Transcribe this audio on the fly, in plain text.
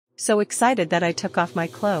So excited that I took off my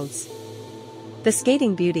clothes. The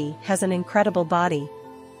skating beauty has an incredible body.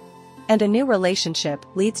 And a new relationship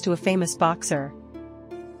leads to a famous boxer.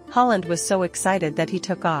 Holland was so excited that he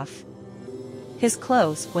took off his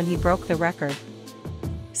clothes when he broke the record.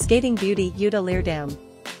 Skating beauty Jutta Leerdam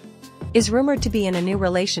is rumored to be in a new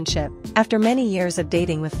relationship after many years of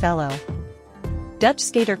dating with fellow Dutch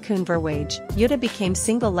skater Koen Verwage. Jutta became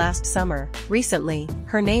single last summer. Recently,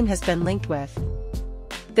 her name has been linked with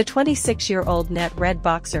the 26-year-old net red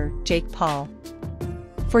boxer, Jake Paul.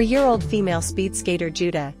 4-year-old female speed skater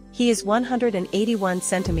Jutta, he is 181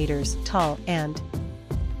 centimeters tall and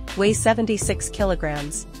weighs 76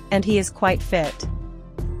 kilograms, and he is quite fit.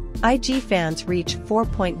 IG fans reach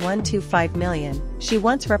 4.125 million. She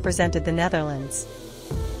once represented the Netherlands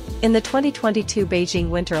in the 2022 Beijing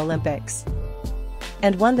Winter Olympics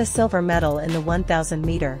and won the silver medal in the 1,000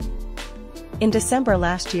 meter. In December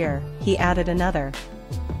last year, he added another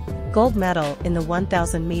gold medal in the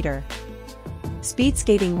 1,000 meter Speed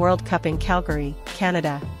Skating World Cup in Calgary,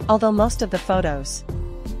 Canada. Although most of the photos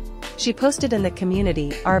she posted in the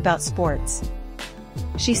community are about sports,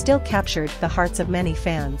 she still captured the hearts of many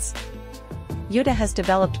fans. Jutta has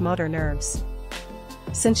developed motor nerves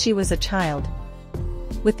since she was a child.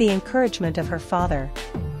 With the encouragement of her father,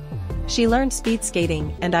 she learned speed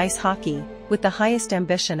skating and ice hockey, with the highest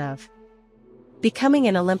ambition of becoming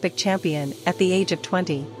an Olympic champion at the age of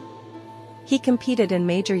 20. He competed in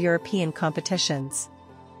major European competitions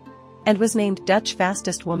and was named Dutch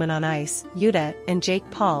fastest woman on ice. Jutta and Jake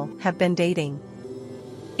Paul have been dating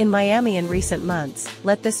in Miami in recent months.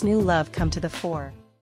 Let this new love come to the fore.